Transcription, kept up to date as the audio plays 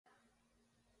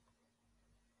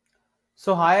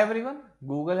So hi everyone,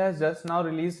 Google has just now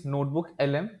released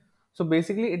NotebookLM. So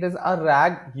basically it is a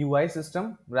RAG UI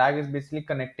system. RAG is basically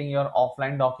connecting your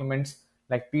offline documents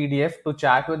like PDF to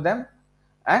chat with them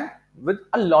and with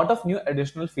a lot of new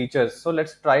additional features. So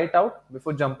let's try it out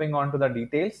before jumping on to the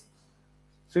details.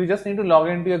 So you just need to log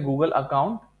into your Google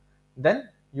account. Then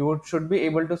should be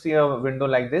able to see a window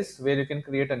like this where you can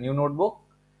create a new notebook.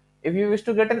 If you wish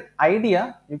to get an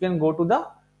idea, you can go to the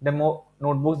demo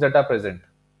notebooks that are present.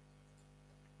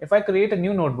 If I create a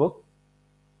new notebook,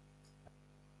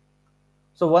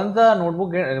 so once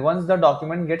the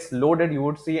document gets loaded, you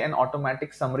would see an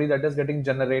automatic summary that is getting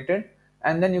generated,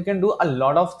 and then you can do a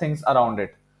lot of things around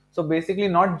it. So basically,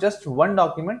 not just one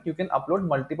document, you can upload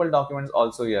multiple documents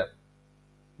also here.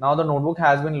 Now the notebook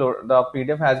has been the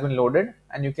PDF has been loaded,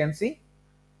 and you can see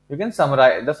you can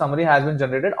summarize. The summary has been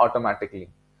generated automatically.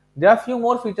 There are few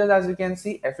more features as you can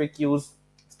see: FAQs,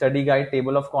 study guide,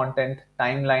 table of content,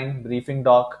 timeline, briefing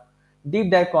doc, deep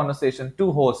dive conversation,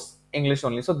 two hosts, English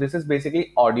only. So this is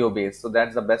basically audio based. So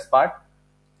that's the best part.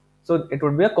 So it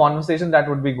would be a conversation that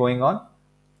would be going on.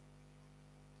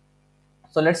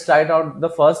 So let's try it out the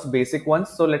first basic ones.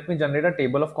 So let me generate a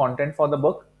table of content for the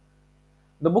book.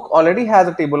 The book already has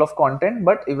a table of content,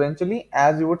 but eventually,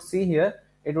 as you would see here,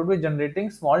 it would be generating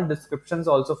small descriptions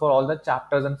also for all the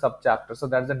chapters and sub chapters. So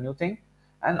that's a new thing,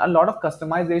 and a lot of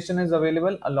customization is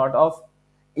available. A lot of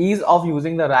ease of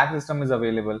using the rack system is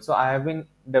available. So I have been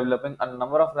developing a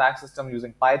number of rack systems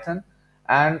using Python,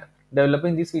 and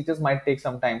developing these features might take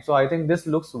some time. So I think this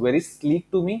looks very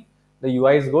sleek to me. The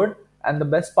UI is good, and the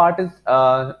best part is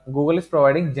Google is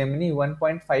providing Gemini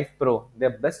 1.5 Pro,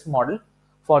 their best model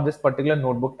for this particular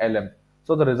notebook LM.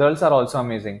 So the results are also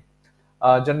amazing.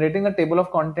 Generating a table of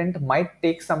content might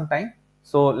take some time,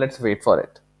 so let's wait for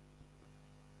it.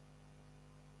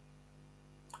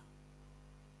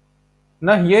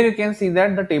 Now here you can see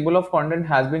that the table of content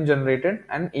has been generated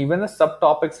and even the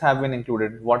subtopics have been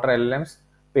included. What are LLMs?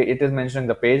 It is mentioning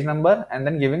the page number and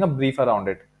then giving a brief around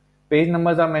it. Page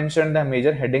numbers are mentioned, the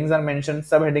major headings are mentioned,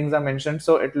 subheadings are mentioned.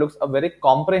 So it looks a very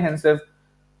comprehensive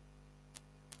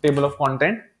table of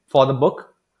content for the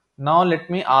book. Now let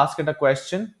me ask it a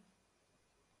question.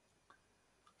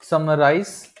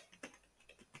 Summarize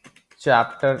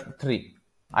chapter 3.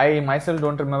 I myself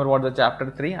don't remember what the chapter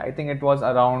 3. I think it was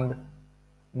around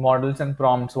models and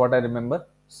prompts, what I remember.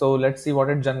 So let's see what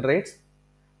it generates.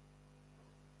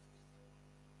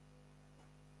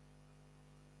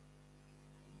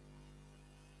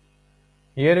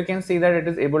 Here you can see that it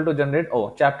is able to generate,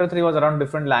 oh, chapter 3 was around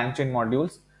different LangChain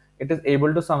modules. It is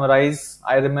able to summarize.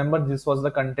 I remember this was the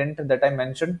content that I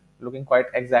mentioned, looking quite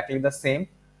exactly the same.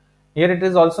 Here it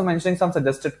is also mentioning some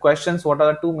suggested questions. What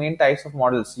are the two main types of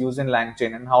models used in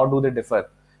LangChain and how do they differ?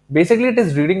 Basically, it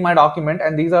is reading my document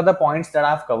and these are the points that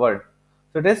I've covered.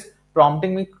 So it is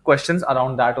prompting me questions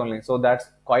around that only. So that's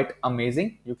quite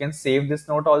amazing. You can save this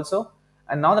note also.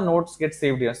 And now the notes get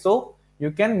saved here. So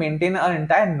you can maintain an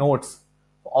entire notes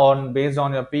on based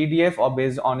on your PDF or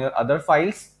based on your other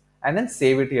files and then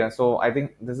save it here. So I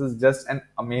think this is just an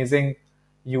amazing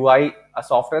UI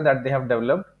software that they have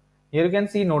developed. Here you can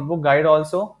see notebook guide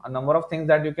also, a number of things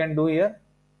that you can do here.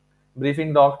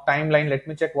 Briefing doc, timeline. Let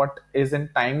me check what is in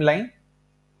timeline.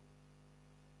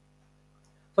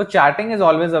 So chatting is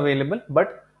always available,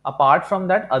 but apart from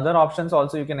that, other options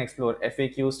also you can explore.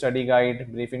 FAQ, study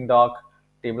guide, briefing doc,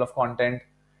 table of content,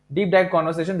 deep dive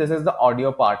conversation. This is the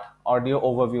audio part, audio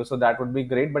overview. So that would be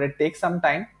great, but it takes some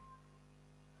time.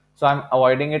 So I'm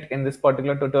avoiding it in this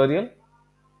particular tutorial.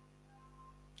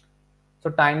 So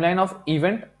timeline of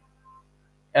event,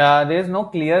 there is no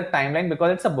clear timeline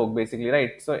because it's a book basically,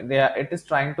 right? So it is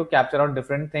trying to capture out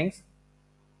different things.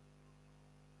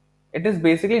 It is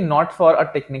basically not for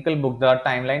a technical book, the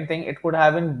timeline thing. It could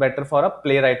have been better for a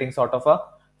playwriting sort of a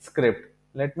script.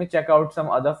 Let me check out some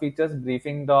other features.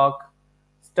 Briefing doc,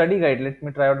 study guide. Let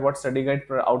me try out what study guide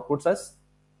outputs us.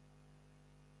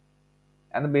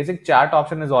 And the basic chat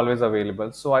option is always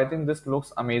available. So I think this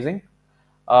looks amazing,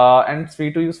 and it's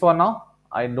free to use for now.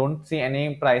 I don't see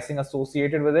any pricing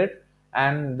associated with it,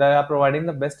 and they are providing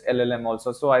the best LLM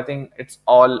also. So I think it's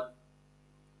all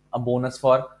a bonus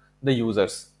for the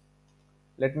users.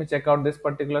 Let me check out this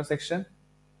particular section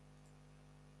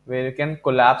where you can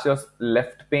collapse your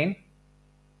left pane.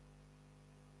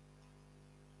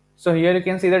 So here you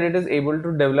can see that it is able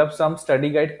to develop some study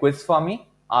guide quiz for me,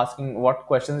 asking what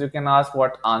questions you can ask,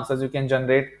 what answers you can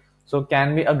generate. So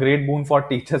can be a great boon for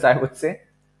teachers, I would say.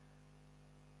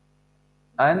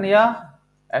 And yeah,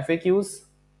 FAQs.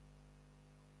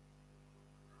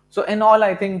 So in all,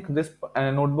 I think this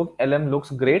notebook LM looks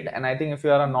great. And I think if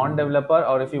you are a non-developer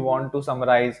or if you want to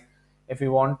summarize If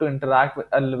you want to interact with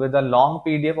a long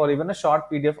PDF or even a short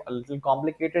PDF, a little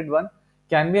complicated one,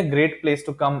 can be a great place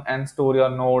to come and store your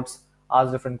notes,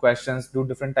 ask different questions, do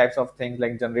different types of things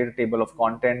like generate a table of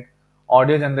content.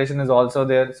 Audio generation is also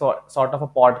there, so sort of a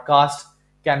podcast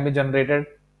can be generated.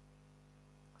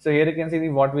 So here you can see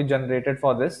what we generated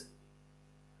for this.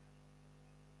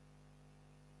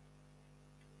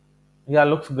 Yeah,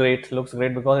 looks great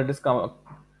because it is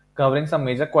covering some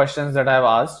major questions that I have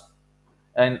asked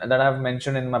and that I have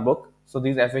mentioned in my book. So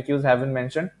these FAQs have been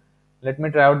mentioned. Let me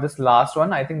try out this last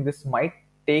one. I think this might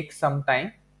take some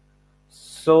time.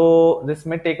 So this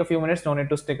may take a few minutes, no need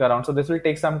to stick around. So this will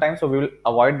take some time, so we will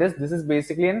avoid this. This is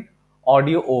basically an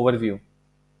audio overview.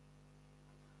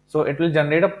 So it will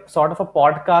generate a sort of a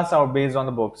podcast out based on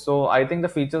the book. So I think the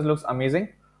features looks amazing,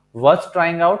 worth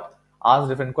trying out. Ask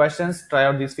different questions, try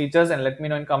out these features, and let me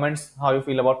know in comments how you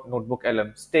feel about Notebook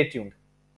LM. Stay tuned.